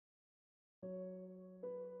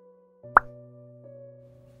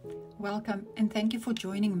Welcome and thank you for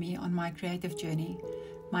joining me on my creative journey.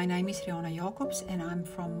 My name is Rianna Jacobs and I'm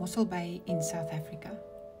from Mossel Bay in South Africa.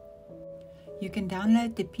 You can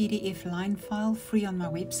download the PDF line file free on my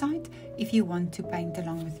website if you want to paint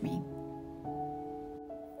along with me.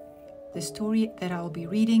 The story that I'll be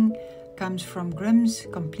reading comes from Grimm's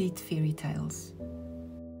Complete Fairy Tales.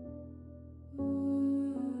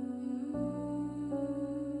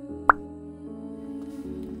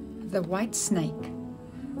 The White Snake.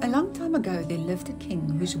 A long time ago there lived a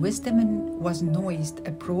king whose wisdom was noised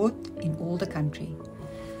abroad in all the country.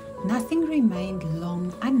 Nothing remained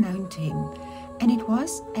long unknown to him, and it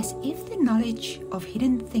was as if the knowledge of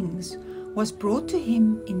hidden things was brought to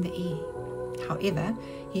him in the air. However,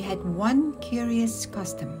 he had one curious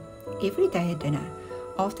custom. Every day at dinner,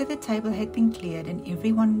 after the table had been cleared and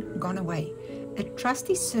everyone gone away, a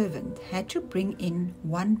trusty servant had to bring in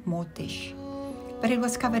one more dish. But it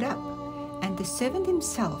was covered up, and the servant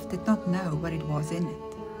himself did not know what was in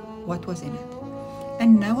it.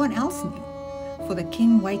 And no one else knew, for the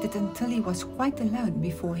king waited until he was quite alone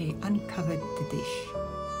before he uncovered the dish.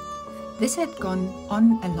 This had gone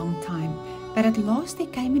on a long time, but at last there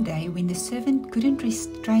came a day when the servant couldn't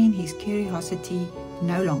restrain his curiosity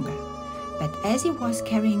no longer. But as he was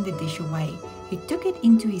carrying the dish away, he took it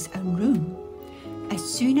into his own room. As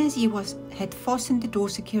soon as he had fastened the door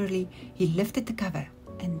securely, he lifted the cover,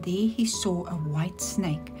 and there he saw a white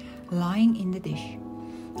snake lying in the dish.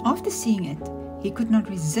 After seeing it, he could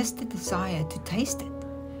not resist the desire to taste it,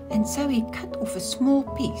 and so he cut off a small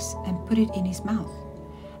piece and put it in his mouth.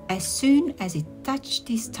 As soon as it touched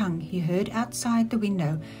his tongue, he heard outside the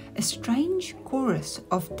window a strange chorus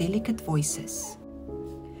of delicate voices.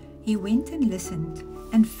 He went and listened,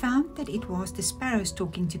 and found that it was the sparrows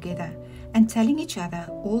talking together and telling each other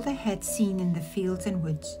all they had seen in the fields and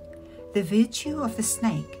woods. The virtue of the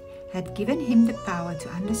snake had given him the power to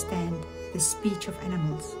understand the speech of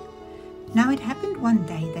animals. Now it happened one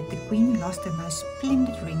day that the queen lost a most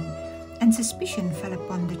splendid ring, and suspicion fell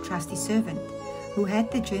upon the trusty servant, who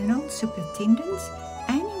had the general superintendence,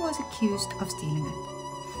 and he was accused of stealing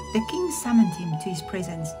it. The king summoned him to his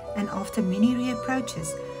presence, and after many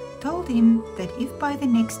reproaches, told him that if by the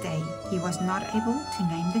next day he was not able to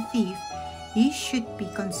name the thief, he should be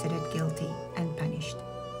considered guilty and punished.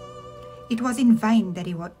 It was in vain that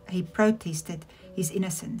he protested his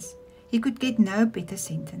innocence. He could get no better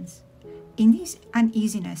sentence. In his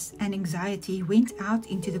uneasiness and anxiety, he went out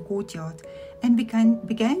into the courtyard and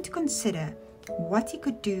began to consider what he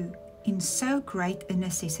could do in so great a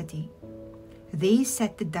necessity. There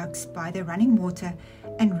sat the ducks by the running water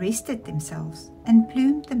and rested themselves and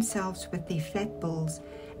plumed themselves with their flat bills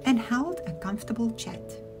and held a comfortable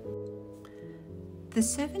chat. The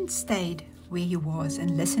servant stayed where he was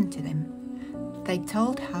and listened to them. They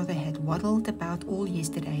told how they had waddled about all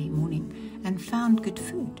yesterday morning and found good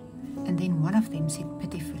food, and then one of them said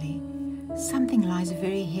pitifully, "Something lies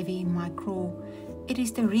very heavy in my craw. It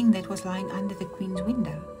is the ring that was lying under the queen's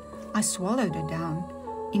window. I swallowed her down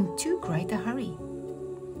in too great a hurry."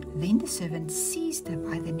 Then the servant seized her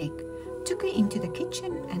by the neck, took her into the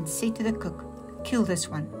kitchen and said to the cook, "Kill this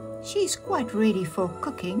one. She is quite ready for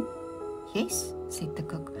cooking." "Yes," said the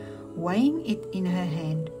cook, weighing it in her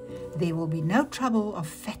hand. "There will be no trouble of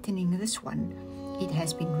fattening this one. It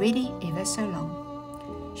has been ready ever so long."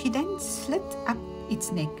 She then slit up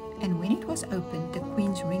its neck, and when it was opened, the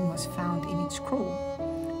queen's ring was found in its craw.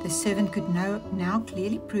 The servant could now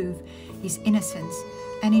clearly prove his innocence,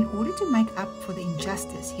 and in order to make up for the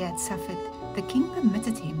injustice he had suffered, the king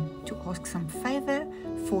permitted him to ask some favor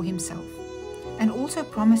for himself, and also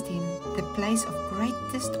promised him the place of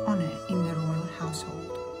greatest honor in the royal household.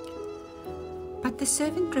 But the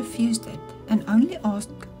servant refused it, and only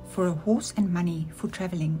asked for a horse and money for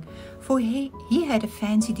traveling, for he had a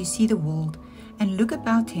fancy to see the world and look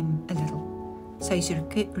about him a little. So his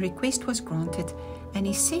request was granted, and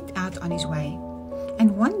he set out on his way.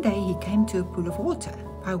 And one day he came to a pool of water,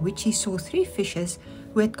 by which he saw 3 fishes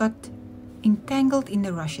who had got entangled in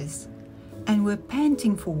the rushes, and were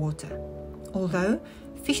panting for water. Although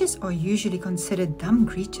fishes are usually considered dumb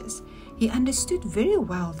creatures, he understood very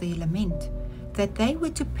well their lament, that they were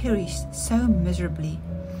to perish so miserably.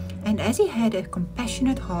 And as he had a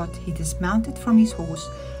compassionate heart, he dismounted from his horse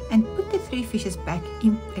and put the 3 fishes back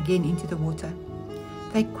again into the water.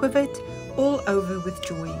 They quivered all over with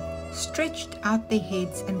joy, stretched out their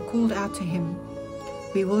heads and called out to him,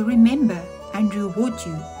 "We will remember and reward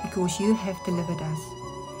you because you have delivered us."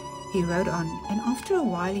 He rode on, and after a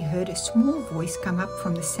while he heard a small voice come up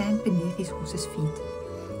from the sand beneath his horse's feet.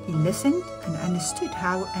 He listened and understood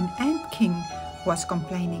how an ant king was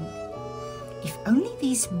complaining. "If only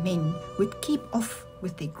these men would keep off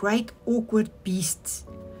with their great awkward beasts.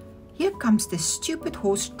 Here comes the stupid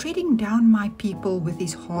horse treading down my people with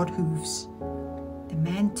his hard hooves." The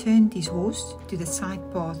man turned his horse to the side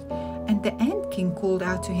path, and the ant king called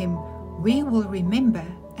out to him, "We will remember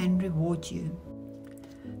and reward you."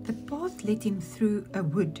 The path led him through a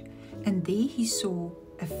wood, and there he saw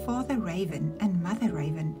a father raven and mother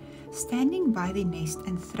raven standing by their nest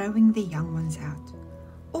and throwing their young ones out.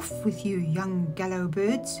 "Off with you, young gallow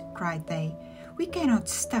birds," cried they. "We cannot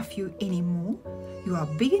stuff you any more. You are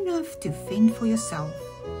big enough to fend for yourself."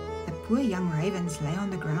 The poor young ravens lay on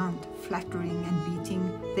the ground, fluttering and beating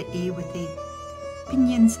the air with their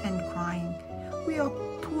pinions and crying, "We are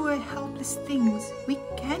poor helpless things. We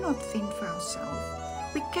cannot fend for ourselves.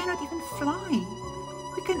 We cannot even fly.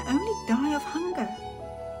 We can only die of hunger."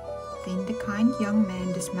 Then the kind young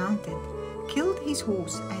man dismounted, killed his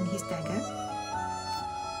horse and his dagger,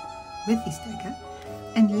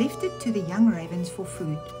 and left it to the young ravens for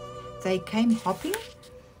food. They came hopping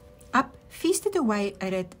up, feasted away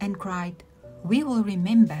at it, and cried, "We will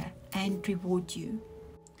remember and reward you."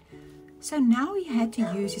 So now he had to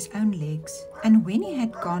use his own legs, and when he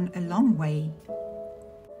had gone a long way,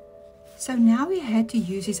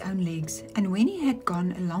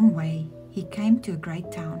 he came to a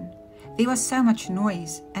great town. There was so much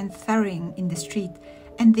noise and thurring in the street,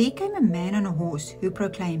 and there came a man on a horse who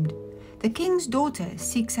proclaimed, "The king's daughter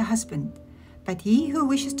seeks a husband, but he who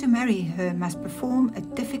wishes to marry her must perform a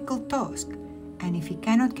difficult task, and if he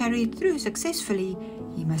cannot carry it through successfully,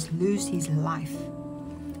 he must lose his life."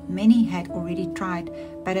 Many had already tried,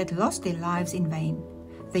 but had lost their lives in vain.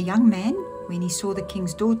 The young man, when he saw the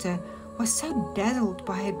king's daughter, was so dazzled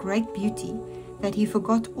by her great beauty that he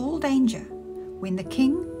forgot all danger, went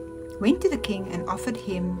to the king and offered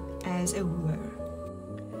him as a wooer.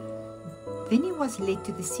 Then he was led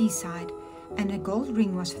to the seaside, and a gold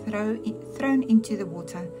ring was thrown into the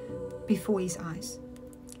water before his eyes.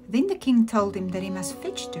 Then the king told him that he must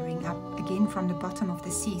fetch the ring up again from the bottom of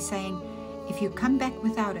the sea, saying, "If you come back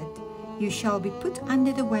without it, you shall be put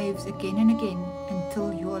under the waves again and again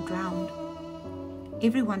until you are drowned."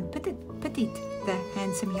 Everyone pitied the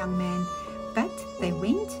handsome young man, but they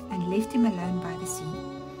went and left him alone by the sea.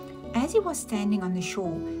 As he was standing on the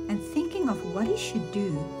shore and thinking of what he should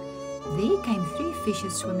do, there came 3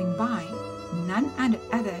 fishes swimming by, none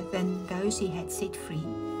other than those he had set free.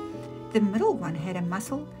 The middle one had a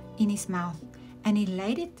mussel in his mouth, and he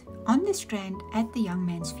laid it on the strand at the young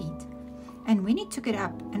man's feet. And when he took it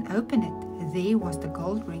up and opened it, there was the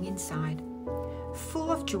gold ring inside.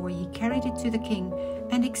 Full of joy, he carried it to the king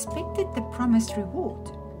and expected the promised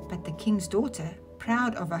reward. But the king's daughter,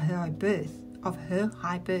 proud of her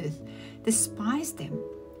high birth, despised them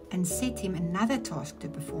and set him another task to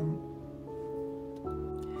perform.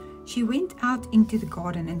 She went out into the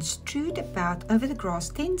garden and strewed about over the grass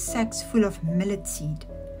 10 sacks full of millet seed.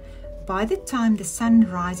 "By the time the sun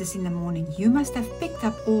rises in the morning, you must have picked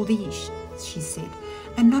up all these," she said,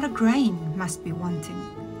 "and not a grain must be wanting."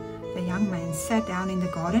 The young man sat down in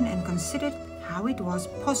the garden and considered how it was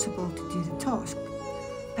possible to do the task.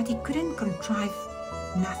 But he couldn't contrive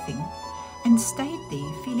nothing, and stayed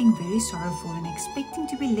there feeling very sorrowful and expecting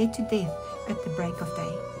to be led to death at the break of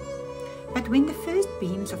day. But when the first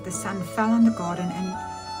beams of the sun fell on the garden, and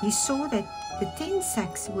he saw that the 10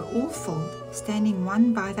 sacks were all filled, standing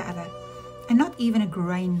one by the other, and not even a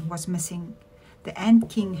grain was missing. The ant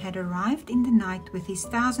king had arrived in the night with his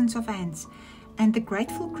thousands of ants, and the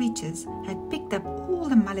grateful creatures had picked up all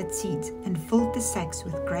the millet seeds and filled the sacks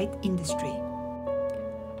with great industry.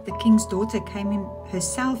 The king's daughter came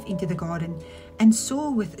herself into the garden and saw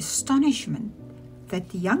with astonishment that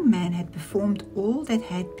the young man had performed all that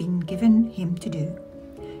had been given him to do.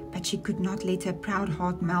 But she could not let her proud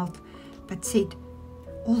heart melt, but said,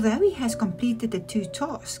 "Although he has completed the 2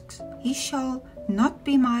 tasks, he shall not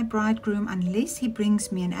be my bridegroom unless he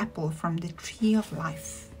brings me an apple from the tree of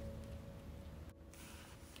life."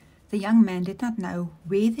 The young man did not know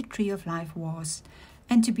where the tree of life was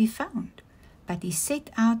and to be found, but he set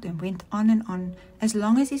out and went on as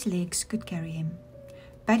long as his legs could carry him.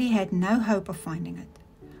 But he had no hope of finding it.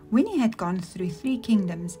 When he had gone through 3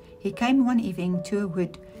 kingdoms, he came one evening to a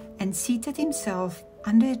wood and seated himself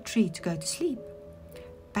under a tree to go to sleep.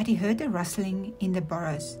 But he heard a rustling in the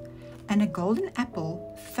boughs, and a golden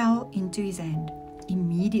apple fell into his hand.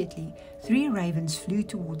 Immediately 3 ravens flew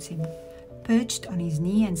towards him, perched on his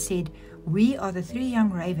knee, and said, "We are the 3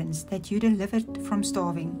 young ravens that you delivered from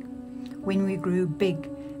starving. When we grew big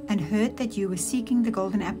and heard that you were seeking the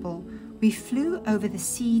golden apple, we flew over the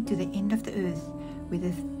sea to the end of the earth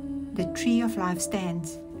where the tree of life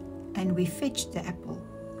stands, and we fetched the apple.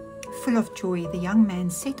 full of joy, the young man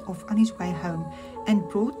set off on his way home and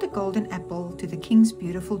brought the golden apple to the king's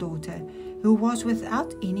beautiful daughter, who was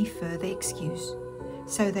without any further excuse.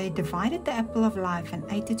 So they divided the apple of life and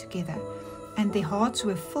ate it together, and their hearts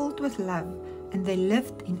were filled with love, and they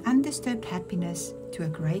lived in undisturbed happiness to a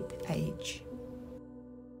great age.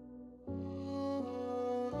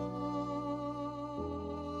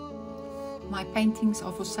 My paintings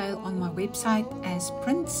are for sale on my website as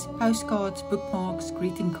prints, postcards, bookmarks,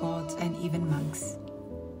 greeting cards, and even mugs.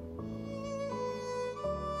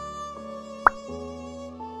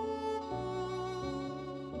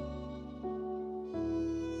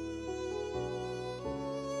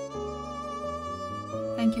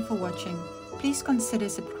 Thank you for watching. Please consider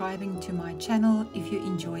subscribing to my channel if you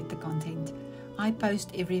enjoyed the content. I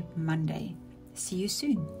post every Monday. See you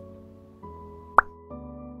soon.